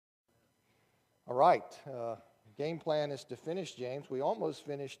All right, game plan is to finish James. We almost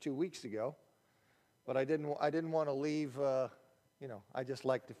finished 2 weeks ago, but I didn't want to leave. I just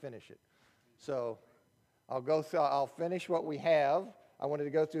like to finish it. So I'll finish what we have. I wanted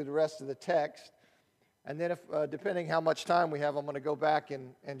to go through the rest of the text, and then if depending how much time we have, I'm going to go back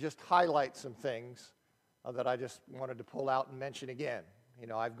and just highlight some things that I just wanted to pull out and mention again.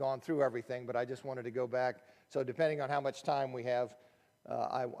 I've gone through everything, but I just wanted to go back. So depending on how much time we have,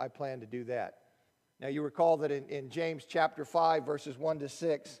 I plan to do that. Now, you recall that in James chapter 5, verses 1 to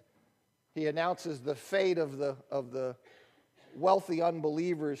 6, he announces the fate of the wealthy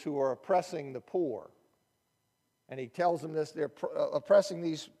unbelievers who are oppressing the poor. And he tells them this: they're oppressing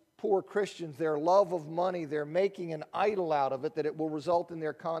these poor Christians, their love of money, they're making an idol out of it, that it will result in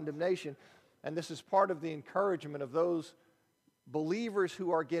their condemnation. And this is part of the encouragement of those believers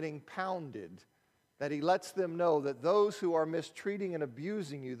who are getting pounded, that he lets them know that those who are mistreating and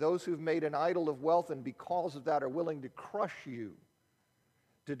abusing you, those who've made an idol of wealth and because of that are willing to crush you,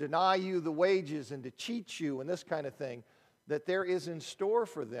 to deny you the wages and to cheat you and this kind of thing, that there is in store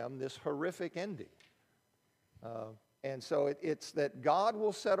for them this horrific ending. And so it's that God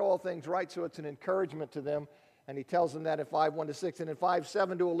will set all things right, so it's an encouragement to them. And he tells them that in 5:1 to 6. And in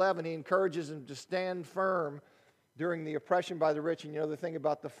 5:7 to 11, he encourages them to stand firm during the oppression by the rich. And the thing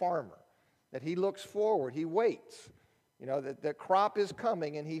about the farmer, that he looks forward, he waits. That the crop is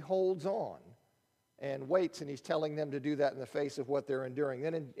coming and he holds on and waits, and he's telling them to do that in the face of what they're enduring.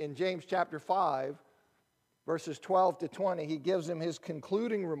 Then in James chapter 5, verses 12 to 20, he gives them his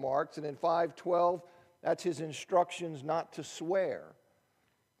concluding remarks, and in 5:12, that's his instructions not to swear.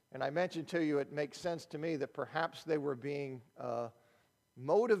 And I mentioned to you, it makes sense to me that perhaps they were being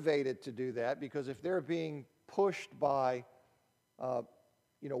motivated to do that, because if they're being pushed by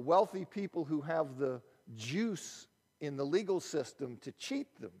wealthy people who have the juice in the legal system to cheat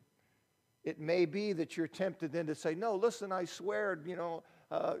them, it may be that you're tempted then to say, no, listen, I swear,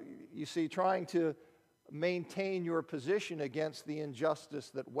 you see, trying to maintain your position against the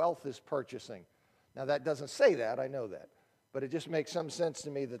injustice that wealth is purchasing. Now, that doesn't say that, I know that, but it just makes some sense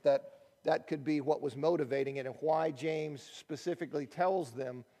to me that could be what was motivating it, and why James specifically tells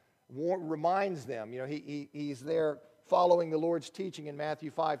them, reminds them. He's there following the Lord's teaching in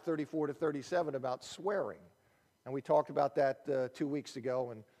Matthew 5:34 to 37 about swearing. And we talked about that 2 weeks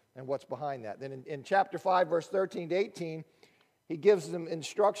ago and what's behind that. Then in chapter 5, verse 13 to 18, he gives them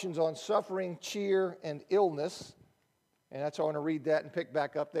instructions on suffering, cheer, and illness. And that's how I want to read that and pick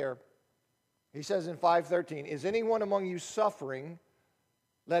back up there. He says in 5:13, "Is anyone among you suffering?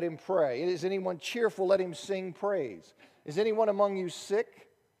 Let him pray. Is anyone cheerful? Let him sing praise. Is anyone among you sick?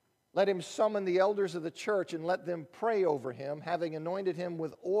 Let him summon the elders of the church and let them pray over him, having anointed him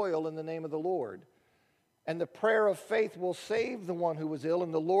with oil in the name of the Lord. And the prayer of faith will save the one who is ill,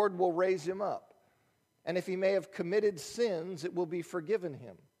 and the Lord will raise him up. And if he may have committed sins, it will be forgiven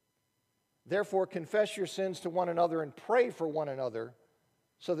him. Therefore, confess your sins to one another and pray for one another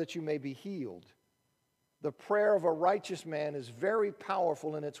so that you may be healed. The prayer of a righteous man is very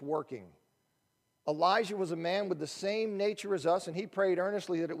powerful in its working. Elijah was a man with the same nature as us, and he prayed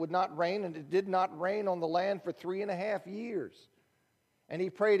earnestly that it would not rain, and it did not rain on the land for 3.5 years. And he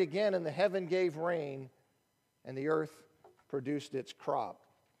prayed again, and the heaven gave rain, and the earth produced its crop."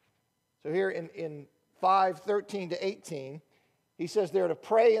 So here in 5:13 to 18, he says they're to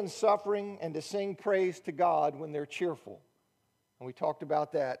pray in suffering and to sing praise to God when they're cheerful. And we talked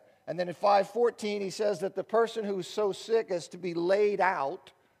about that. And then in 5:14, he says that the person who's so sick as to be laid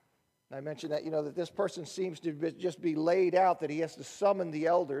out, and I mentioned that, that this person seems to just be laid out, that he has to summon the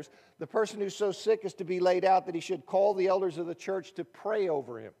elders. The person who's so sick as to be laid out, that he should call the elders of the church to pray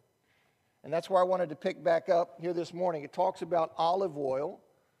over him. And that's where I wanted to pick back up here this morning. It talks about olive oil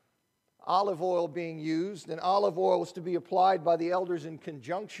being used, and olive oil was to be applied by the elders in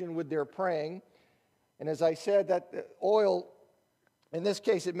conjunction with their praying. And as I said, that oil, in this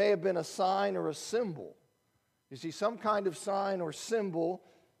case, it may have been a sign or a symbol. You see, some kind of sign or symbol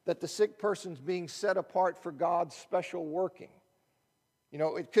that the sick person's being set apart for God's special working.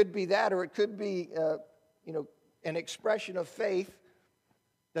 It could be that, or it could be, an expression of faith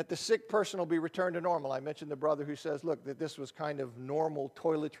that the sick person will be returned to normal. I mentioned the brother who says, look, that this was kind of normal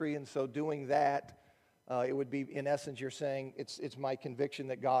toiletry, and so doing that, it would be, in essence, you're saying, it's my conviction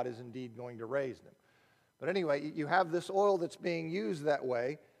that God is indeed going to raise them. But anyway, you have this oil that's being used that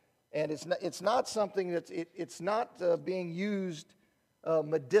way, and it's not something it's not being used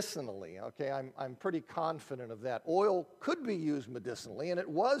medicinally. Okay, I'm pretty confident of that. Oil could be used medicinally, and it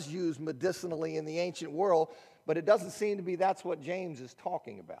was used medicinally in the ancient world, but it doesn't seem to be that's what James is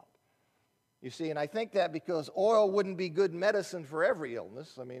talking about. You see, and I think that because oil wouldn't be good medicine for every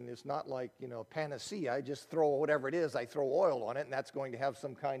illness. I mean, it's not like, panacea. I just throw whatever it is, I throw oil on it, and that's going to have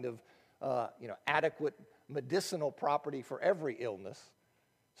some kind of, adequate medicinal property for every illness.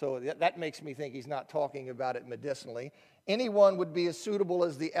 So that makes me think he's not talking about it medicinally. Anyone would be as suitable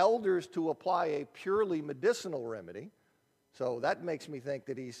as the elders to apply a purely medicinal remedy. So that makes me think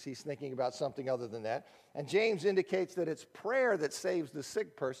that he's thinking about something other than that. And James indicates that it's prayer that saves the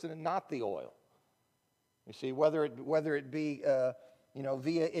sick person and not the oil. You see, whether it be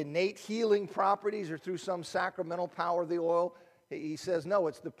via innate healing properties or through some sacramental power of the oil, he says no,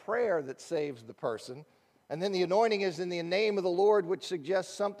 it's the prayer that saves the person. And then the anointing is in the name of the Lord, which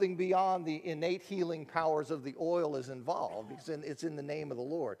suggests something beyond the innate healing powers of the oil is involved. It's in the name of the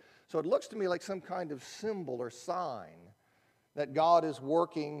Lord. So it looks to me like some kind of symbol or sign that God is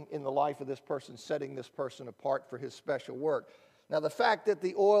working in the life of this person, setting this person apart for his special work. Now, the fact that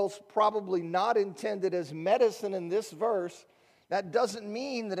the oil's probably not intended as medicine in this verse, that doesn't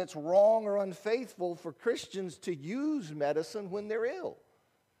mean that it's wrong or unfaithful for Christians to use medicine when they're ill.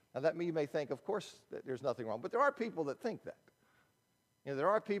 Now, you may think, of course, that there's nothing wrong, but there are people that think that. There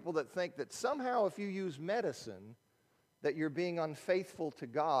are people that think that somehow if you use medicine, that you're being unfaithful to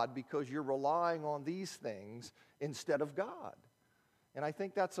God because you're relying on these things instead of God. And I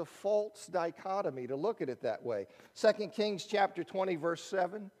think that's a false dichotomy to look at it that way. 2 Kings chapter 20, verse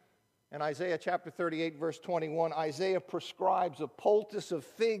 7, and Isaiah chapter 38, verse 21, Isaiah prescribes a poultice of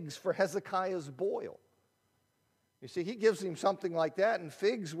figs for Hezekiah's boil. You see, he gives him something like that, and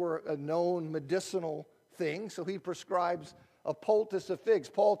figs were a known medicinal thing, so he prescribes a poultice of figs.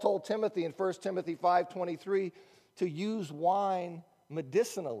 Paul told Timothy in 1 Timothy 5:23 to use wine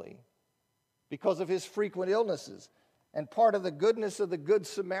medicinally because of his frequent illnesses. And part of the goodness of the Good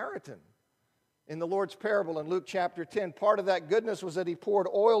Samaritan in the Lord's parable in Luke chapter 10, part of that goodness was that he poured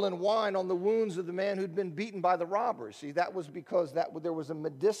oil and wine on the wounds of the man who'd been beaten by the robbers. See, that was because there was a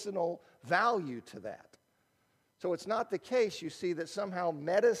medicinal value to that. So it's not the case, you see, that somehow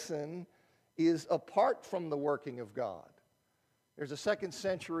medicine is apart from the working of God. There's a 2nd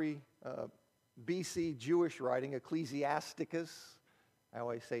century BC Jewish writing, Ecclesiasticus. I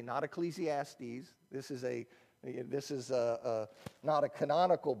always say not Ecclesiastes. This is not a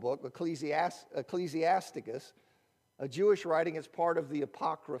canonical book, Ecclesiasticus, a Jewish writing. It's part of the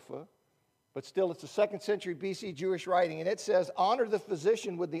Apocrypha, but still it's a 2nd century BC Jewish writing, and it says, honor the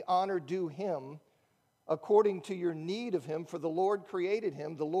physician with the honor due him, according to your need of him, for the Lord created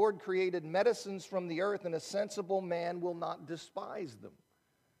him. The Lord created medicines from the earth, and a sensible man will not despise them.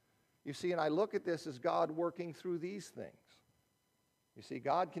 You see, and I look at this as God working through these things. You see,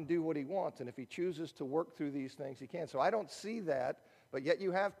 God can do what he wants, and if he chooses to work through these things, he can. So I don't see that, but yet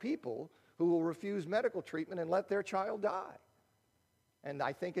you have people who will refuse medical treatment and let their child die. And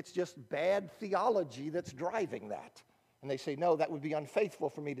I think it's just bad theology that's driving that. And they say, no, that would be unfaithful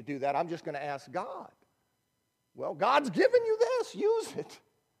for me to do that. I'm just going to ask God. Well, God's given you this. Use it.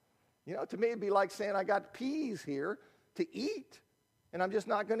 To me, it'd be like saying I got peas here to eat, and I'm just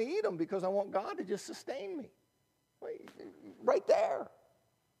not going to eat them because I want God to just sustain me. Right there.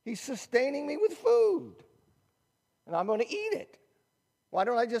 He's sustaining me with food, and I'm going to eat it. Why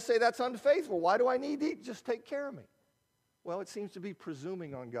don't I just say that's unfaithful? Why do I need to eat? Just take care of me. Well, it seems to be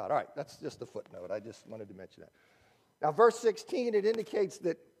presuming on God. All right, that's just a footnote. I just wanted to mention that. Now, verse 16, it indicates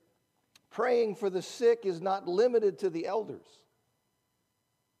that praying for the sick is not limited to the elders.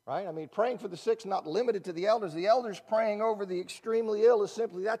 Right? I mean, praying for the sick is not limited to the elders. The elders praying over the extremely ill is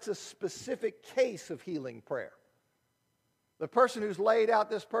simply, that's a specific case of healing prayer. The person who's laid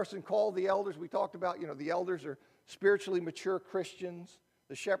out, this person called the elders, we talked about, the elders are spiritually mature Christians.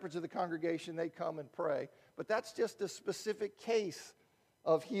 The shepherds of the congregation, they come and pray. But that's just a specific case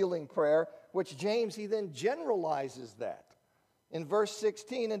of healing prayer, which James, he then generalizes that in verse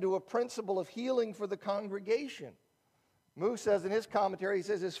 16 into a principle of healing for the congregation. Moose says in his commentary, he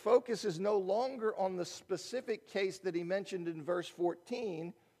says his focus is no longer on the specific case that he mentioned in verse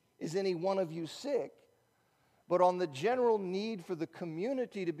 14, is any one of you sick, but on the general need for the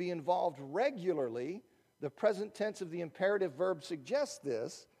community to be involved regularly. The present tense of the imperative verb suggests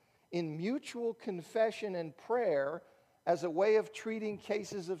this, in mutual confession and prayer as a way of treating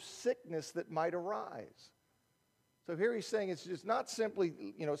cases of sickness that might arise. So here he's saying it's just not simply,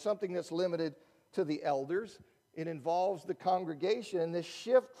 something that's limited to the elders. It involves the congregation. And this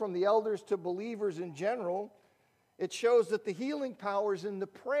shift from the elders to believers in general, it shows that the healing power is in the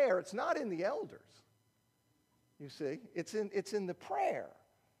prayer. It's not in the elders. You see, it's in the prayer.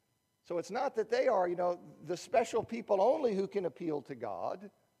 So it's not that they are, the special people only who can appeal to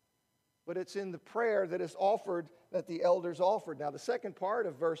God, but it's in the prayer that is offered, that the elders offered. Now, the second part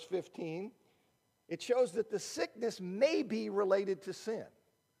of verse 15 it shows that the sickness may be related to sin.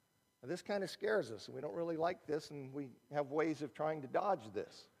 Now, this kind of scares us. We don't really like this, and we have ways of trying to dodge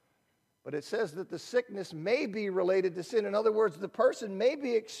this. But it says that the sickness may be related to sin. In other words, the person may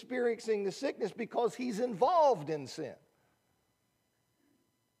be experiencing the sickness because he's involved in sin.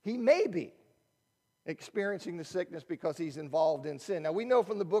 He may be experiencing the sickness because he's involved in sin. Now, we know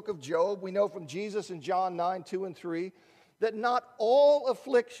from the book of Job, we know from Jesus in John 9, 2 and 3, that not all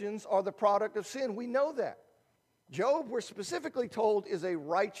afflictions are the product of sin. We know that. Job, we're specifically told, is a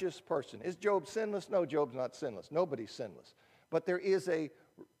righteous person. Is Job sinless? No, Job's not sinless. Nobody's sinless. But there is a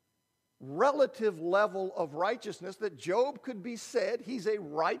relative level of righteousness that Job could be said he's a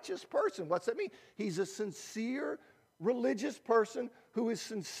righteous person. What's that mean? He's a sincere, religious person who is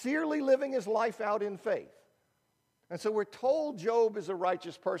sincerely living his life out in faith. And so we're told Job is a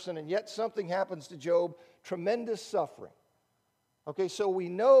righteous person, and yet something happens to Job, tremendous suffering. Okay, so we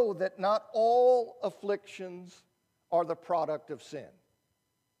know that not all afflictions are the product of sin.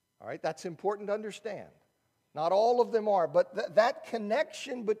 All right, that's important to understand. Not all of them are, but that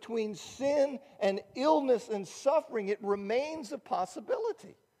connection between sin and illness and suffering, it remains a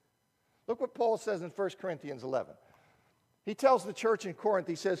possibility. Look what Paul says in 1 Corinthians 11. He tells the church in Corinth,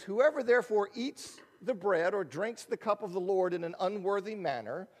 he says, "Whoever therefore eats the bread or drinks the cup of the Lord in an unworthy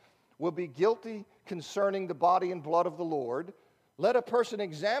manner will be guilty concerning the body and blood of the Lord. Let a person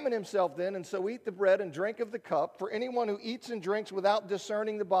examine himself then, and so eat the bread and drink of the cup. For anyone who eats and drinks without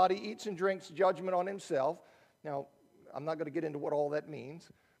discerning the body eats and drinks judgment on himself." Now, I'm not going to get into what all that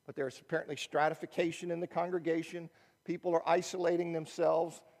means, but there's apparently stratification in the congregation. People are isolating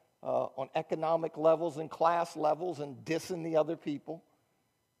themselves on economic levels and class levels and dissing the other people.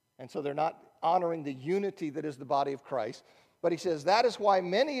 And so they're not honoring the unity that is the body of Christ. But he says, that is why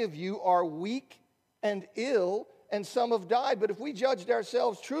many of you are weak and ill, and some have died. But if we judged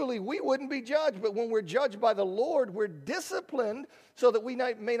ourselves truly, we wouldn't be judged. But when we're judged by the Lord, we're disciplined so that we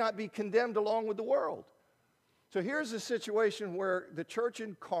may not be condemned along with the world. So here's a situation where the church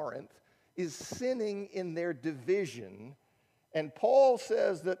in Corinth is sinning in their division. And Paul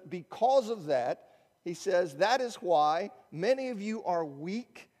says that because of that, he says, that is why many of you are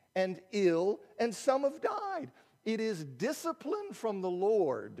weak and ill, and some have died. It is discipline from the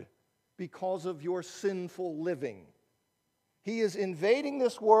Lord because of your sinful living. He is invading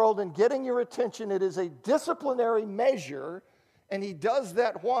this world and getting your attention. It is a disciplinary measure, and he does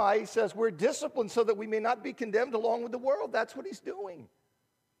that why? He says we're disciplined so that we may not be condemned along with the world. That's what he's doing.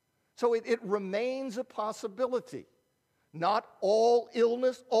 So it remains a possibility. Not all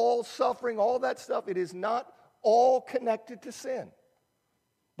illness, all suffering, all that stuff, it is not all connected to sin.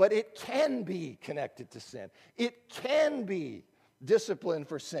 But it can be connected to sin. It can be discipline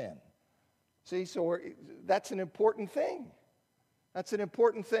for sin. See, so that's an important thing. That's an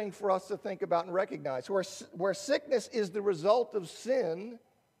important thing for us to think about and recognize. Where sickness is the result of sin,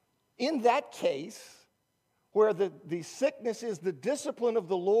 in that case, where the sickness is the discipline of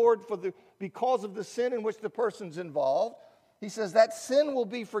the Lord because of the sin in which the person's involved, he says that sin will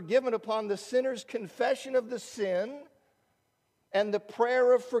be forgiven upon the sinner's confession of the sin and the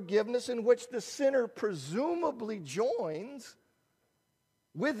prayer of forgiveness in which the sinner presumably joins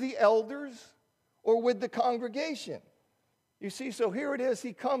with the elders or with the congregation. You see, so here it is.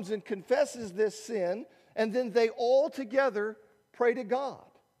 He comes and confesses this sin, and then they all together pray to God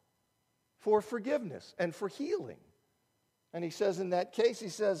for forgiveness and for healing. And he says in that case, he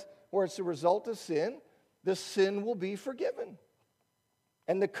says, where it's a result of sin, the sin will be forgiven.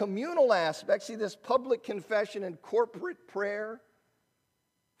 And the communal aspect, see this public confession and corporate prayer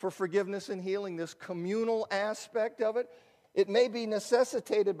for forgiveness and healing, this communal aspect of it, it may be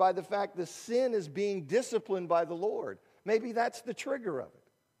necessitated by the fact the sin is being disciplined by the Lord. Maybe that's the trigger of it.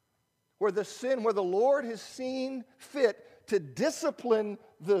 Where the Lord has seen fit to discipline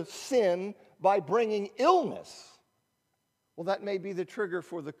the sin by bringing illness. Well, that may be the trigger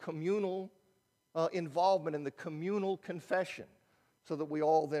for the communal involvement in the communal confession, so that we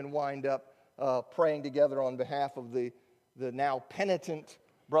all then wind up praying together on behalf of the now penitent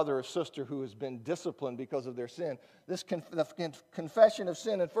brother or sister who has been disciplined because of their sin. This confession of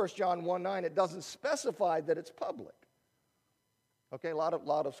sin in 1 John 1:9, it doesn't specify that it's public. Okay, a lot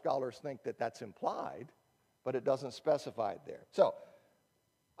of scholars think that that's implied, but it doesn't specify it there. So,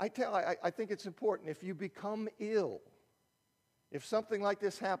 I think it's important, if you become ill, if something like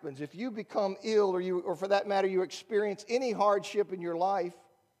this happens, if you become ill or for that matter, you experience any hardship in your life,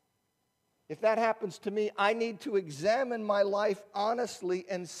 if that happens to me, I need to examine my life honestly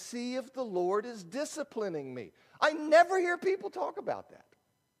and see if the Lord is disciplining me. I never hear people talk about that.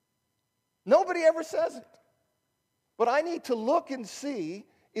 Nobody ever says it. But I need to look and see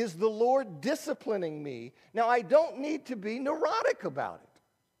Is the Lord disciplining me? Now, I don't need to be neurotic about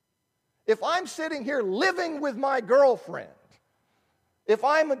it. If I'm sitting here living with my girlfriend, if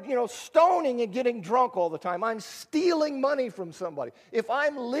I'm, stoning and getting drunk all the time, I'm stealing money from somebody. If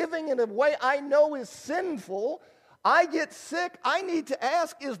I'm living in a way I know is sinful, I get sick, I need to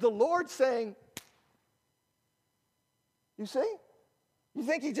ask, is the Lord saying, you see? You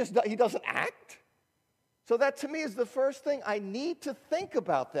think he doesn't act? So that to me is the first thing. I need to think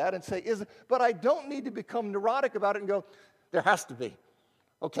about that and say, but I don't need to become neurotic about it and go, there has to be.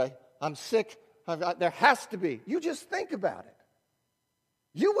 Okay, I'm sick, there has to be. You just think about it.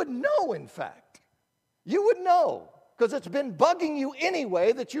 You would know, in fact. You would know, because it's been bugging you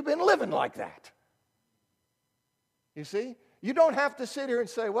anyway that you've been living like that. You see? You don't have to sit here and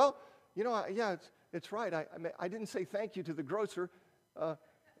say, well, yeah, it's right. I didn't say thank you to the grocer.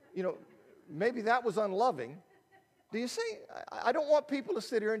 Maybe that was unloving. Do you see? I don't want people to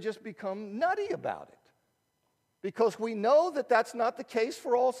sit here and just become nutty about it, because we know that that's not the case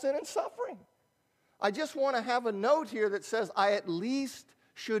for all sin and suffering. I just want to have a note here that says I at least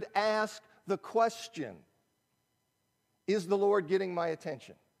should ask the question, is the Lord getting my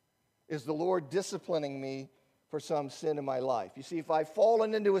attention? Is the Lord disciplining me for some sin in my life? You see, if I've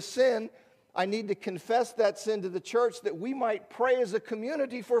fallen into a sin, I need to confess that sin to the church that we might pray as a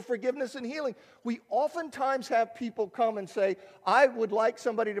community for forgiveness and healing. We oftentimes have people come and say, I would like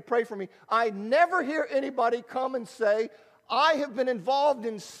somebody to pray for me. I never hear anybody come and say, I have been involved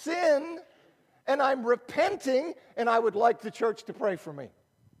in sin and I'm repenting and I would like the church to pray for me.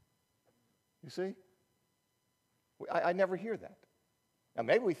 You see? I never hear that. Now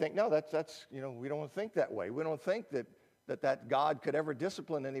maybe we think, no, that's we don't think that way. We don't think that God could ever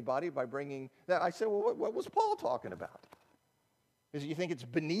discipline anybody by bringing that. I said, well, what was Paul talking about? Is you think it's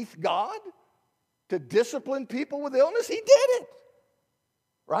beneath God to discipline people with illness? He did it,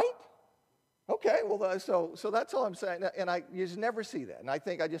 right? Okay, well, so that's all I'm saying. And you just never see that. And I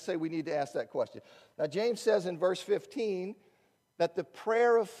think I just say we need to ask that question. Now, James says in verse 15 that the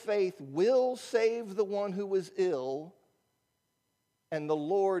prayer of faith will save the one who is ill, and the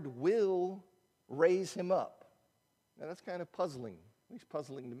Lord will raise him up. Now, that's kind of puzzling. At least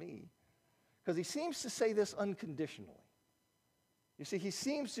puzzling to me. Because he seems to say this unconditionally. You see, he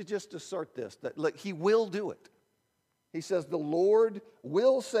seems to just assert this, that look, he will do it. He says the Lord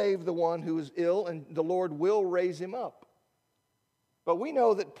will save the one who is ill, and the Lord will raise him up. But we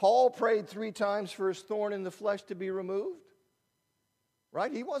know that Paul prayed 3 times for his thorn in the flesh to be removed.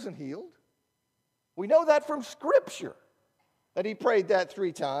 Right? He wasn't healed. We know that from Scripture, that he prayed that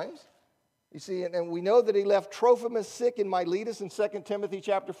 3 times. You see, and we know that he left Trophimus sick in Miletus in 2 Timothy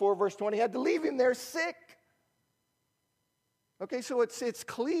chapter 4, verse 20. He had to leave him there sick. Okay, so it's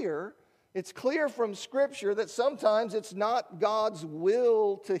clear. It's clear from Scripture that sometimes it's not God's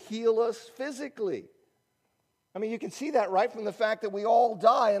will to heal us physically. I mean, you can see that right from the fact that we all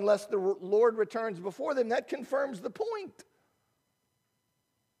die unless the Lord returns before them. That confirms the point.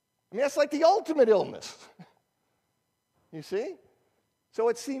 I mean, that's like the ultimate illness. You see? So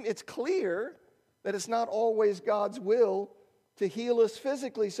it's clear that it's not always God's will to heal us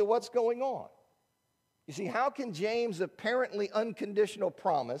physically. So what's going on? You see, how can James' apparently unconditional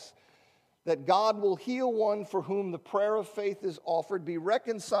promise that God will heal one for whom the prayer of faith is offered be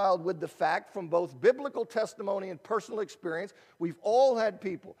reconciled with the fact from both biblical testimony and personal experience? We've all had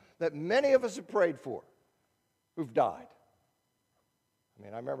people that many of us have prayed for who've died. I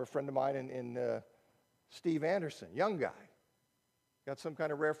mean, I remember a friend of mine in Steve Anderson, young guy, got some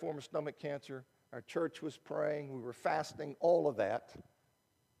kind of rare form of stomach cancer. Our church was praying. We were fasting, all of that.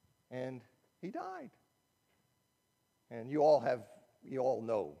 And he died. And you all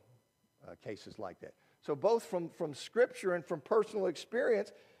know cases like that. So both from Scripture and from personal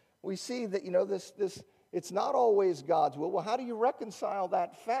experience, we see that, this it's not always God's will. Well, how do you reconcile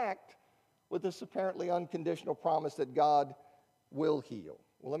that fact with this apparently unconditional promise that God will heal?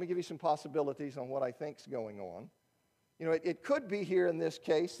 Well, let me give you some possibilities on what I think is going on. It could be here in this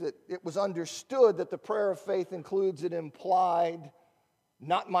case that it was understood that the prayer of faith includes an implied,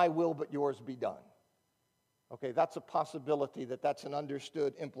 not my will but yours be done. Okay, that's a possibility that's an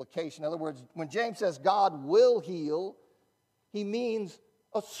understood implication. In other words, when James says God will heal, he means,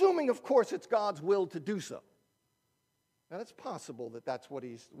 assuming, of course, it's God's will to do so. Now, it's possible that that's what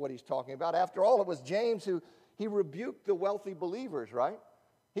he's talking about. After all, it was James who he rebuked the wealthy believers, right?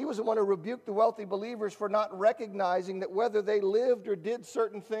 He was the one who rebuked the wealthy believers for not recognizing that whether they lived or did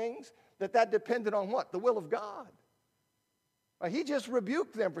certain things, that depended on what? The will of God. He just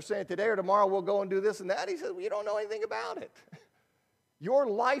rebuked them for saying, today or tomorrow we'll go and do this and that. He said, well, you don't know anything about it. Your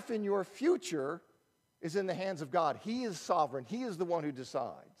life and your future is in the hands of God. He is sovereign. He is the one who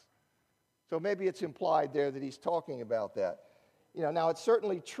decides. So maybe it's implied there that he's talking about that. Now it's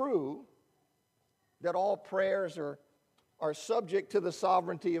certainly true that all prayers are subject to the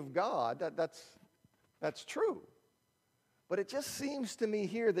sovereignty of God. That's true. But it just seems to me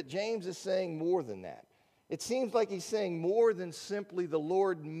here that James is saying more than that. It seems like he's saying more than simply the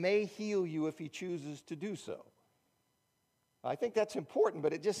Lord may heal you if he chooses to do so. I think that's important,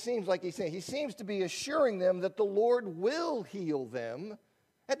 but it just seems like he seems to be assuring them that the Lord will heal them,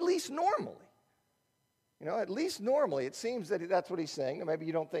 at least normally. At least normally. It seems that that's what he's saying. Maybe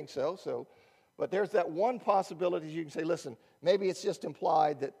you don't think so. But there's that one possibility you can say, listen, maybe it's just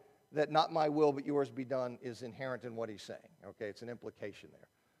implied that not my will but yours be done is inherent in what he's saying. Okay, it's an implication there.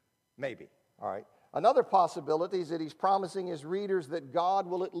 Maybe, all right. Another possibility is that he's promising his readers that God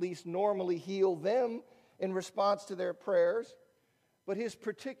will at least normally heal them in response to their prayers, but his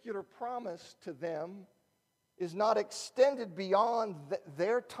particular promise to them is not extended beyond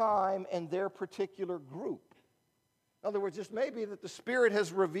their time and their particular group. In other words, it may be that the Spirit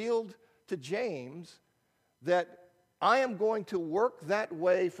has revealed to James that I am going to work that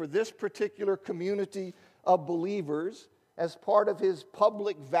way for this particular community of believers as part of his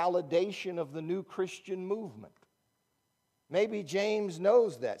public validation of the new Christian movement. Maybe James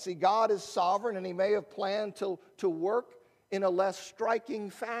knows that. See, God is sovereign, and he may have planned to work in a less striking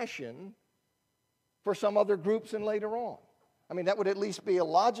fashion for some other groups and later on. That would at least be a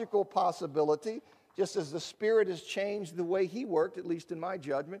logical possibility, just as the Spirit has changed the way he worked, at least in my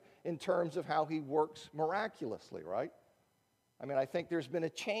judgment, in terms of how he works miraculously, right? I think there's been a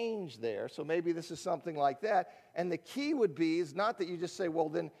change there, so maybe this is something like that. And the key would be is not that you just say, well,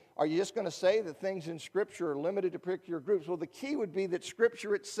 then are you just going to say that things in Scripture are limited to particular groups? Well, the key would be that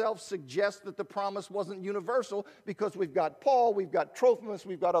Scripture itself suggests that the promise wasn't universal because we've got Paul, we've got Trophimus,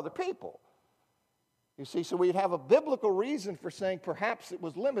 we've got other people. You see, so we'd have a biblical reason for saying perhaps it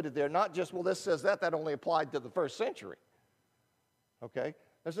was limited there, not just, well, this says that only applied to the first century. Okay?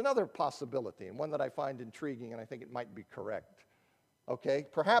 There's another possibility, and one that I find intriguing, and I think it might be correct. Okay?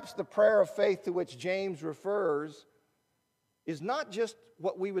 Perhaps the prayer of faith to which James refers is not just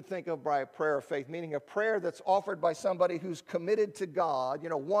what we would think of by a prayer of faith, meaning a prayer that's offered by somebody who's committed to God,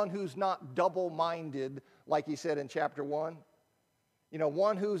 one who's not double-minded, like he said in chapter 1.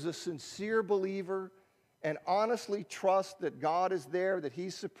 One who's a sincere believer and honestly trusts that God is there, that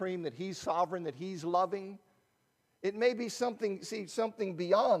he's supreme, that he's sovereign, that he's loving. It may be something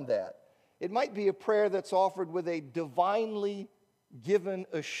beyond that. It might be a prayer that's offered with a divinely given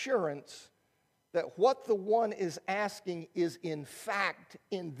assurance that what the one is asking is in fact,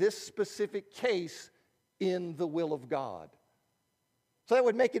 in this specific case, in the will of God. So that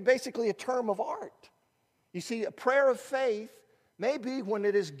would make it basically a term of art. You see, a prayer of faith may be when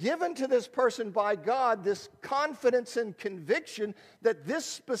it is given to this person by God, this confidence and conviction that this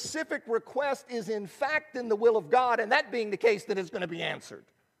specific request is in fact in the will of God, and that being the case, that it's going to be answered.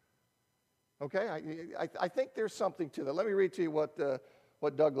 Okay, I think there's something to that. Let me read to you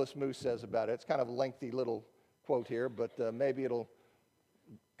what Douglas Moo says about it. It's kind of a lengthy little quote here, but maybe it'll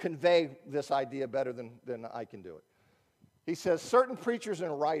convey this idea better than I can do it. He says, certain preachers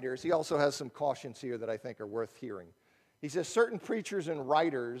and writers, he also has some cautions here that I think are worth hearing. He says, certain preachers and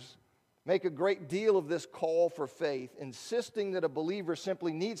writers make a great deal of this call for faith, insisting that a believer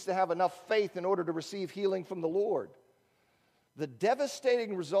simply needs to have enough faith in order to receive healing from the Lord. The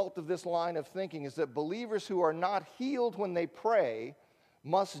devastating result of this line of thinking is that believers who are not healed when they pray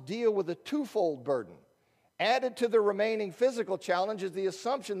must deal with a twofold burden. Added to the remaining physical challenge is the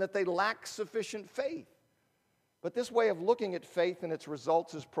assumption that they lack sufficient faith. But this way of looking at faith and its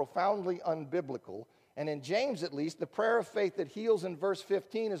results is profoundly unbiblical. And in James, at least, the prayer of faith that heals in verse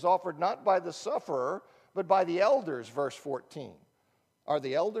 15 is offered not by the sufferer, but by the elders, verse 14. Are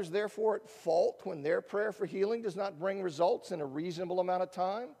the elders therefore at fault when their prayer for healing does not bring results in a reasonable amount of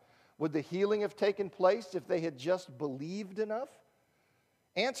time? Would the healing have taken place if they had just believed enough?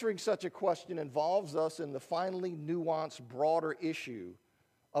 Answering such a question involves us in the finely nuanced, broader issue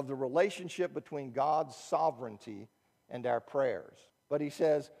of the relationship between God's sovereignty and our prayers. But he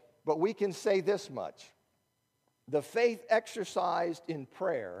says, but we can say this much. The faith exercised in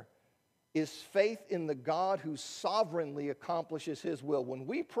prayer is faith in the God who sovereignly accomplishes his will. When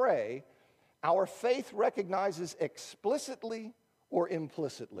we pray, our faith recognizes explicitly or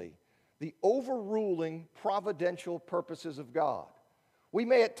implicitly the overruling providential purposes of God. We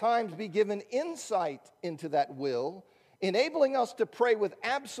may at times be given insight into that will, enabling us to pray with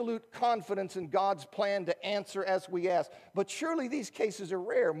absolute confidence in God's plan to answer as we ask. But surely these cases are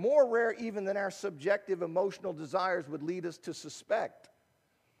rare, more rare even than our subjective emotional desires would lead us to suspect.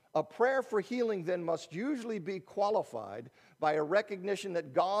 A prayer for healing then must usually be qualified by a recognition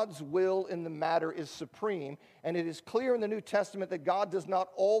that God's will in the matter is supreme, and it is clear in the New Testament that God does not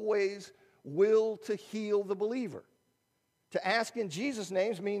always will to heal the believer. To ask in Jesus'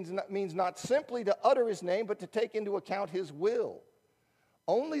 name means not simply to utter his name, but to take into account his will.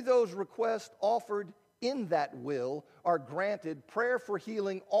 Only those requests offered in that will are granted. Prayer for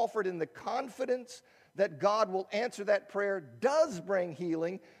healing offered in the confidence that God will answer that prayer does bring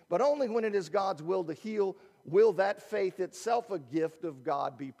healing, but only when it is God's will to heal will that faith itself, a gift of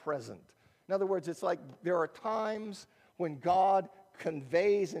God, be present. In other words, it's like there are times when God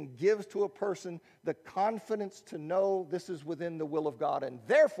conveys and gives to a person the confidence to know this is within the will of God, and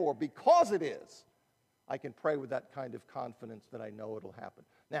therefore, because it is, I can pray with that kind of confidence that I know it'll happen.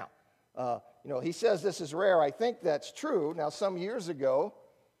 Now, he says this is rare. I think that's true. Now, some years ago,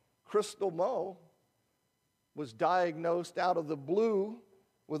 Crystal Moe was diagnosed out of the blue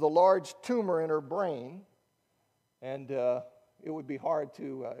with a large tumor in her brain, and it would be hard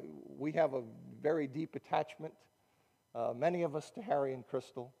to, we have a very deep attachment, many of us, to Harry and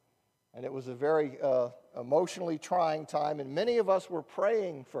Crystal, and it was a very emotionally trying time, and many of us were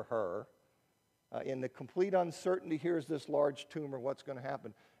praying for her in the complete uncertainty. Here's this large tumor, what's going to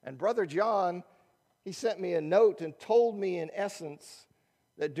happen? And Brother John, he sent me a note and told me in essence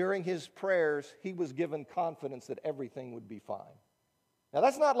that during his prayers, he was given confidence that everything would be fine. Now,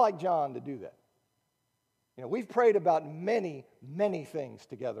 that's not like John to do that. We've prayed about many, many things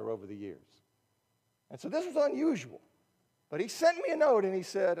together over the years. And so this was unusual. But he sent me a note and he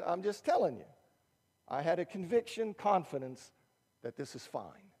said, I'm just telling you, I had a conviction, confidence that this is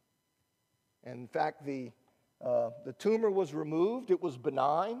fine. And in fact, the tumor was removed. It was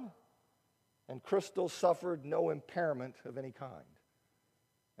benign. And Crystal suffered no impairment of any kind.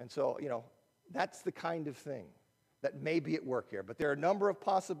 And so, that's the kind of thing that may be at work here. But there are a number of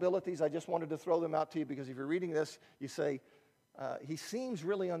possibilities. I just wanted to throw them out to you because if you're reading this, you say, he seems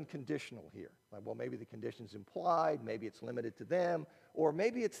really unconditional here. Like, well, maybe the condition's implied, maybe it's limited to them, or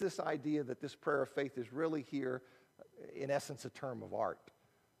maybe it's this idea that this prayer of faith is really here, in essence, a term of art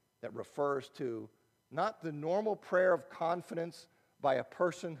that refers to not the normal prayer of confidence by a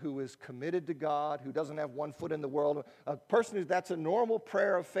person who is committed to God, who doesn't have one foot in the world, a person that's a normal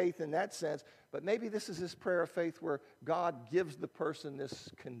prayer of faith in that sense, but maybe this is this prayer of faith where God gives the person this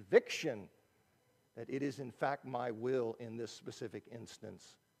conviction that it is in fact my will in this specific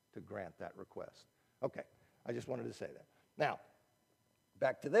instance to grant that request. Okay, I just wanted to say that. Now,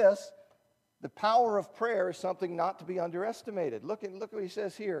 back to this. The power of prayer is something not to be underestimated. Look what he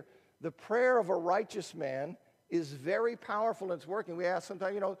says here. The prayer of a righteous man is very powerful and it's working. We ask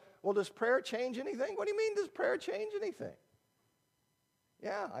sometimes, well, does prayer change anything? What do you mean, does prayer change anything?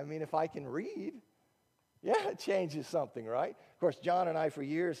 Yeah, if I can read, yeah, it changes something, right? Of course, John and I for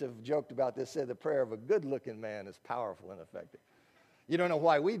years have joked about this, said the prayer of a good-looking man is powerful and effective. You don't know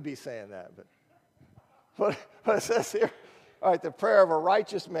why we'd be saying that, but it says here, all right, the prayer of a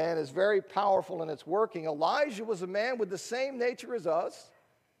righteous man is very powerful and it's working. Elijah was a man with the same nature as us,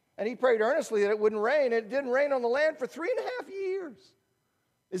 and he prayed earnestly that it wouldn't rain. It didn't rain on the land for 3.5 years.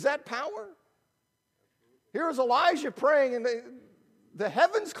 Is that power? Here is Elijah praying, and the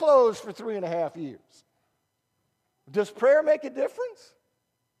heavens closed for 3.5 years. Does prayer make a difference?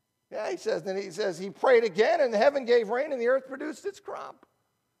 Yeah, he says he prayed again, and the heaven gave rain, and the earth produced its crop.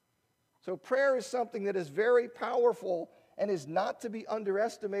 So prayer is something that is very powerful and is not to be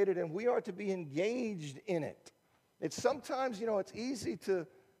underestimated, and we are to be engaged in it. It's sometimes, it's easy to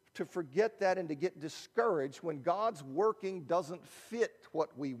forget that and to get discouraged when God's working doesn't fit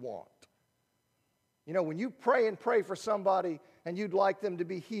what we want. When you pray and pray for somebody and you'd like them to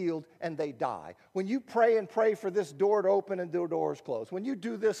be healed and they die. When you pray and pray for this door to open and the doors closed. When you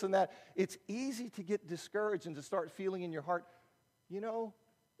do this and that, it's easy to get discouraged and to start feeling in your heart,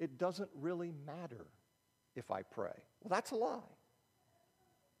 it doesn't really matter if I pray. Well, that's a lie.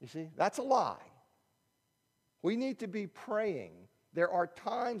 You see, that's a lie. We need to be praying. There are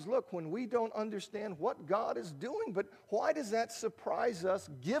times, look, when we don't understand what God is doing, but why does that surprise us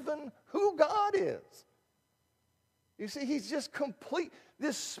given who God is? You see, he's just complete,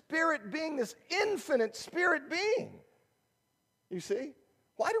 this spirit being, this infinite spirit being. You see?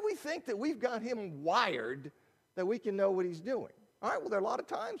 Why do we think that we've got him wired that we can know what he's doing? All right, well, there are a lot of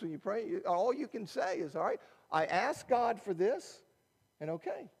times when you pray, all you can say is, all right, I asked God for this, and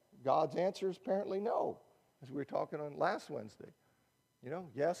okay, God's answer is apparently no, as we were talking on last Wednesday.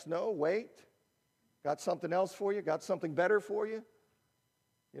 Yes, no, wait. Got something else for you? Got something better for you?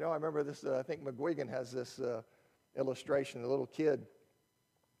 I remember this, I think McGuigan has this illustration. The little kid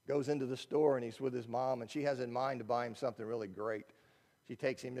goes into the store and he's with his mom, and she has in mind to buy him something really great. She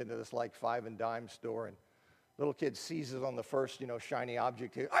takes him into this like 5 and dime store, and little kid seizes on the first, shiny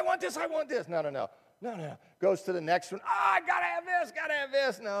object. I want this, I want this. No. Goes to the next one. I gotta have this, gotta have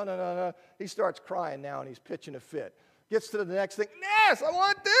this. No. He starts crying now, and he's pitching a fit. Gets to the next thing. Yes, I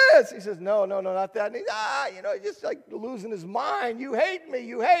want this. He says, no, not that. And he's just like losing his mind. You hate me,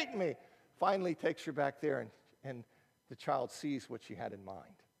 you hate me. Finally takes her back there, and the child sees what she had in mind.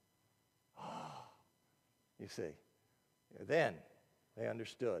 You see, then they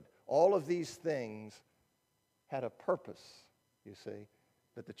understood. All of these things had a purpose, you see,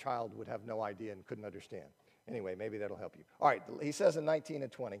 that the child would have no idea and couldn't understand. Anyway, maybe that'll help you. All right, he says in 19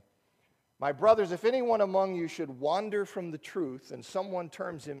 and 20, my brothers, if anyone among you should wander from the truth and someone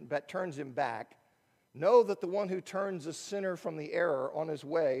turns him back, know that the one who turns a sinner from the error on his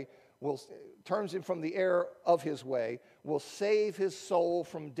way turns him from the error of his way, will save his soul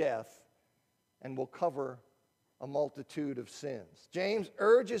from death and will cover a multitude of sins. James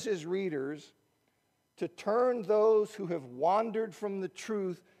urges his readers to turn those who have wandered from the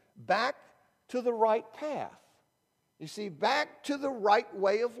truth back to the right path. You see, back to the right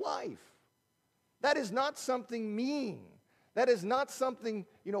way of life. That is not something mean. That is not something,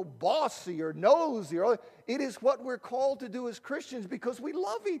 bossy or nosy. It is what we're called to do as Christians because we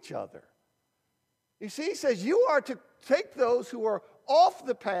love each other. You see, he says you are to take those who are off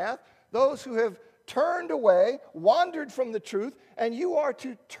the path, those who have turned away, wandered from the truth, and you are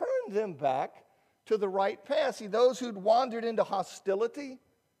to turn them back to the right path. See, those who'd wandered into hostility,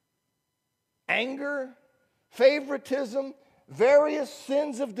 anger, favoritism, various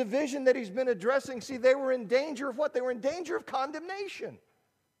sins of division that he's been addressing, see, they were in danger of what? They were in danger of condemnation.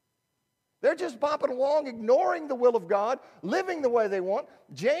 They're just bopping along, ignoring the will of God, living the way they want.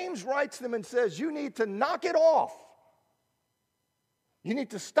 James writes them and says, you need to knock it off. You need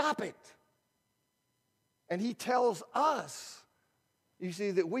to stop it. And he tells us, you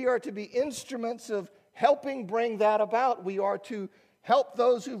see, that we are to be instruments of helping bring that about. We are to help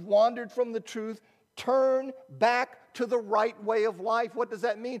those who've wandered from the truth turn back to the right way of life. What does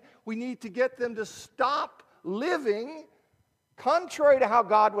that mean? We need to get them to stop living contrary to how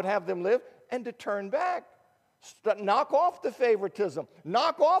God would have them live and to turn back. Knock off the favoritism.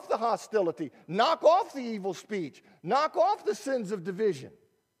 Knock off the hostility. Knock off the evil speech. Knock off the sins of division.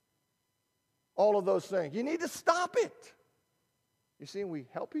 All of those things. You need to stop it. You see, we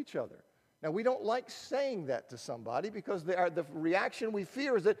help each other. Now, we don't like saying that to somebody because the reaction we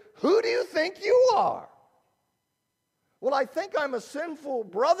fear is that, who do you think you are? Well, I think I'm a sinful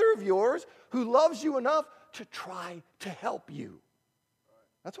brother of yours who loves you enough to try to help you.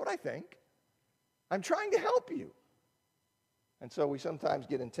 That's what I think. I'm trying to help you. And so we sometimes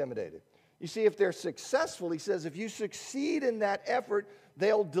get intimidated. You see, if they're successful, he says, if you succeed in that effort,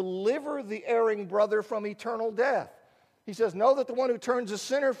 they'll deliver the erring brother from eternal death. He says, know that the one who turns a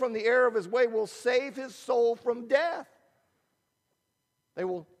sinner from the error of his way will save his soul from death. They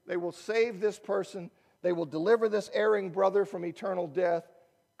will save this person. They will deliver this erring brother from eternal death,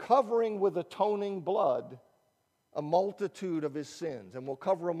 covering with atoning blood a multitude of his sins. And will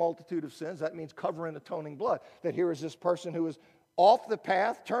cover a multitude of sins. That means covering atoning blood. That here is this person who is off the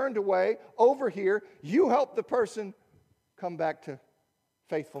path, turned away, over here. You help the person come back to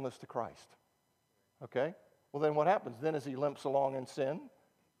faithfulness to Christ. Okay? Well, then what happens? Then as he limps along in sin,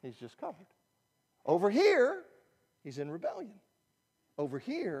 he's just covered. Over here, he's in rebellion. Over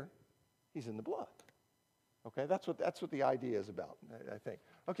here, he's in the blood. Okay? That's what the idea is about, I think.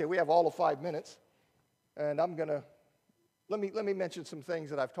 Okay, we have all of 5 minutes, and I'm going to, let me mention some things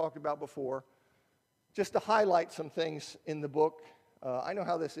that I've talked about before, just to highlight some things in the book. I know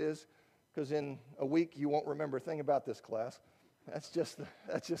how this is, because in a week you won't remember a thing about this class. That's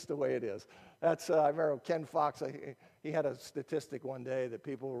just the way it is. I remember Ken Fox. He had a statistic one day that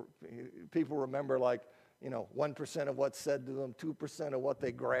people remember 1% of what's said to them, 2% of what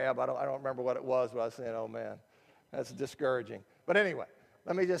they grab. I don't remember what it was, but I was saying, oh man, that's discouraging. But anyway,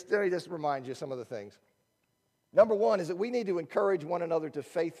 let me just remind you some of the things. Number one is that we need to encourage one another to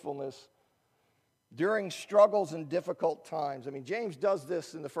faithfulness during struggles and difficult times. I mean, James does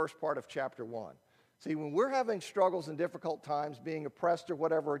this in the first part of chapter 1. See, when we're having struggles and difficult times, being oppressed or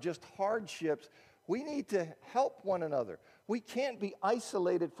whatever, or just hardships, we need to help one another. We can't be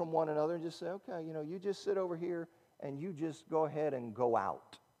isolated from one another and just say, okay, you just sit over here and you just go ahead and go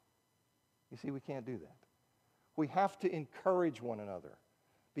out. You see, we can't do that. We have to encourage one another,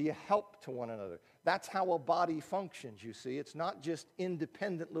 be a help to one another. That's how a body functions, you see. It's not just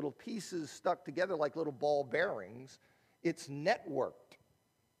independent little pieces stuck together like little ball bearings. It's networked,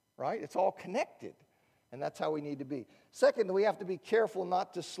 right? It's all connected. And that's how we need to be. Second, we have to be careful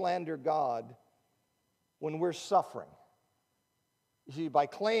not to slander God when we're suffering. You see, by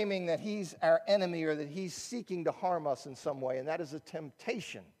claiming that he's our enemy or that he's seeking to harm us in some way, and that is a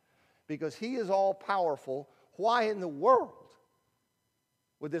temptation because he is all powerful. Why in the world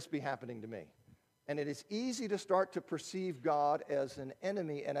would this be happening to me? And it is easy to start to perceive God as an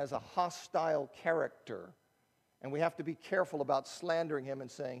enemy and as a hostile character. And we have to be careful about slandering him and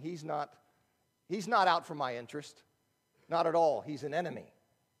saying, he's not out for my interest. Not at all. He's an enemy.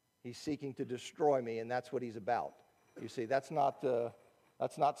 He's seeking to destroy me, and that's what he's about. You see, that's not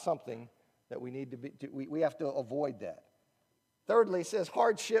something that we need to be. We have to avoid that. Thirdly, it says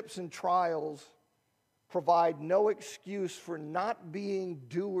hardships and trials provide no excuse for not being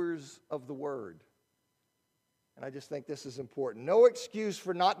doers of the word. And I just think this is important. No excuse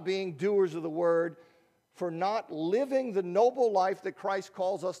for not being doers of the word, for not living the noble life that Christ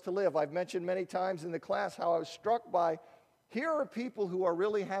calls us to live. I've mentioned many times in the class how I was struck by, here are people who are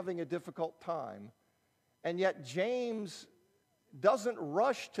really having a difficult time, and yet James doesn't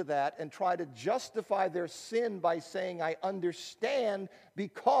rush to that and try to justify their sin by saying, I understand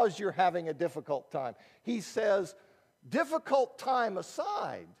because you're having a difficult time. He says, difficult time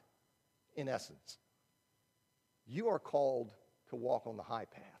aside, in essence, you are called to walk on the high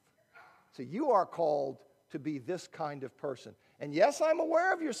path. So you are called to be this kind of person. And yes, I'm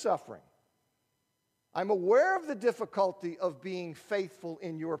aware of your suffering. I'm aware of the difficulty of being faithful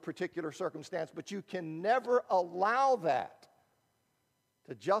in your particular circumstance, but you can never allow that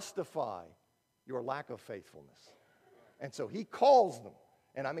to justify your lack of faithfulness. And so he calls them.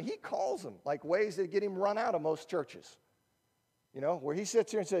 And I mean, he calls them like ways that get him run out of most churches. You know, where he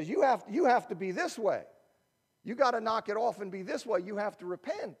sits here and says, you have to be this way. You got to knock it off and be this way. You have to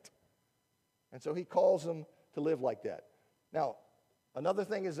repent. And so he calls them to live like that. Now, another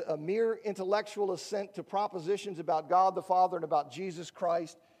thing is a mere intellectual assent to propositions about God the Father and about Jesus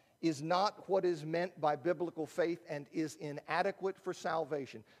Christ is not what is meant by biblical faith and is inadequate for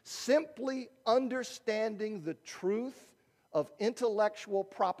salvation. Simply understanding the truth of intellectual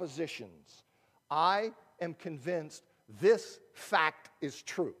propositions, I am convinced this fact is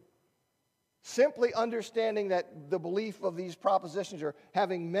true. Simply understanding that the belief of these propositions or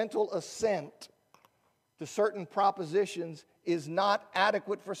having mental assent to certain propositions is not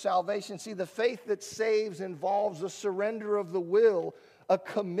adequate for salvation. See, the faith that saves involves a surrender of the will, a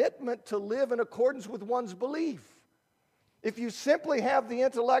commitment to live in accordance with one's belief. If you simply have the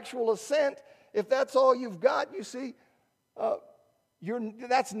intellectual assent, if that's all you've got, you see,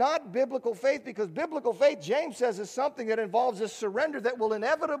 that's not biblical faith, because biblical faith, James says, is something that involves a surrender that will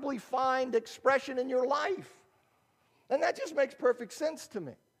inevitably find expression in your life. And that just makes perfect sense to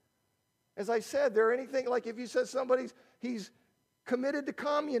me. As I said, there are anything like if you said he's committed to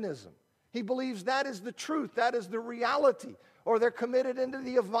communism. He believes that is the truth, that is the reality. Or they're committed into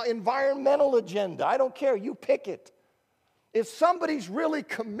the environmental agenda. I don't care, you pick it. If somebody's really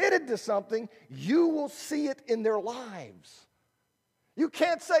committed to something, you will see it in their lives. You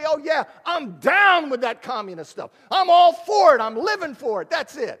can't say, oh yeah, I'm down with that communist stuff. I'm all for it, I'm living for it,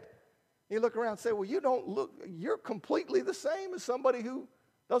 that's it. You look around and say, well, you're completely the same as somebody who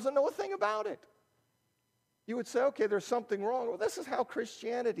doesn't know a thing about it. You would say, okay, there's something wrong. Well, this is how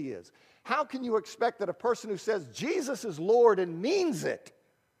Christianity is. How can you expect that a person who says Jesus is Lord and means it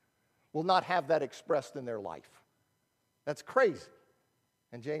will not have that expressed in their life? That's crazy.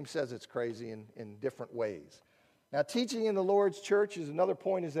 And James says it's crazy in different ways. Now, teaching in the Lord's church is another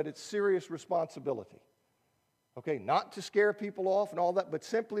point, is that it's serious responsibility. Okay, not to scare people off and all that, but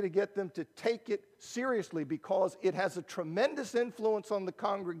simply to get them to take it seriously, because it has a tremendous influence on the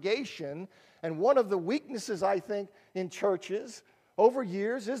congregation. And one of the weaknesses, I think, in churches over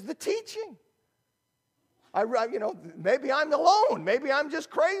years is the teaching. Maybe I'm alone. Maybe I'm just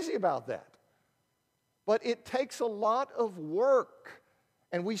crazy about that. But it takes a lot of work.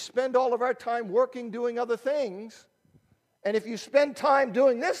 And we spend all of our time working, doing other things. And if you spend time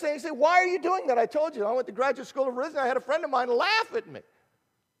doing this thing, you say, why are you doing that? I told you, I went to graduate school of religion. I had a friend of mine laugh at me.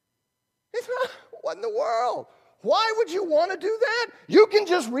 He said, what in the world? Why would you want to do that? You can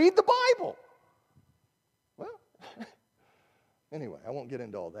just read the Bible. Well, anyway, I won't get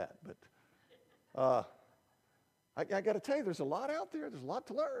into all that. But I got to tell you, there's a lot out there. There's a lot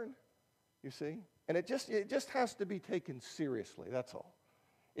to learn, you see. And it just has to be taken seriously, that's all.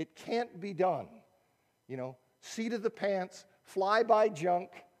 It can't be done, seat of the pants, fly by junk.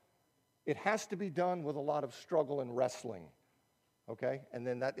 It has to be done with a lot of struggle and wrestling, okay? And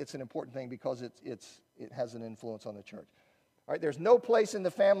then it's an important thing because it has an influence on the church. All right, there's no place in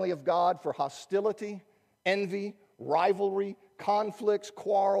the family of God for hostility, envy, rivalry, conflicts,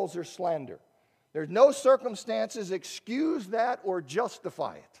 quarrels, or slander. There's no circumstances excuse that or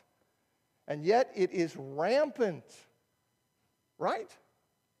justify it. And yet it is rampant right?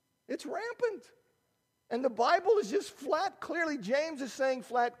 It's rampant. And the Bible is just flat, clearly, James is saying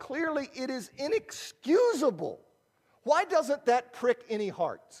flat, clearly, it is inexcusable. Why doesn't that prick any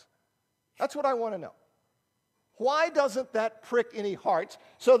hearts? That's what I want to know. Why doesn't that prick any hearts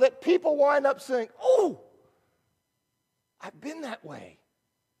so that people wind up saying, oh, I've been that way.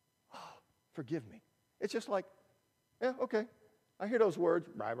 Oh, forgive me. It's just like, yeah, okay. I hear those words.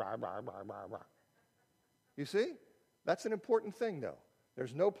 Rah, rah, rah, rah, rah, rah. You see? That's an important thing, though.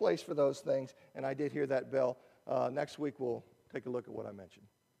 There's no place for those things, and I did hear that bell. Next week, we'll take a look at what I mentioned.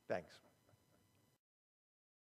 Thanks.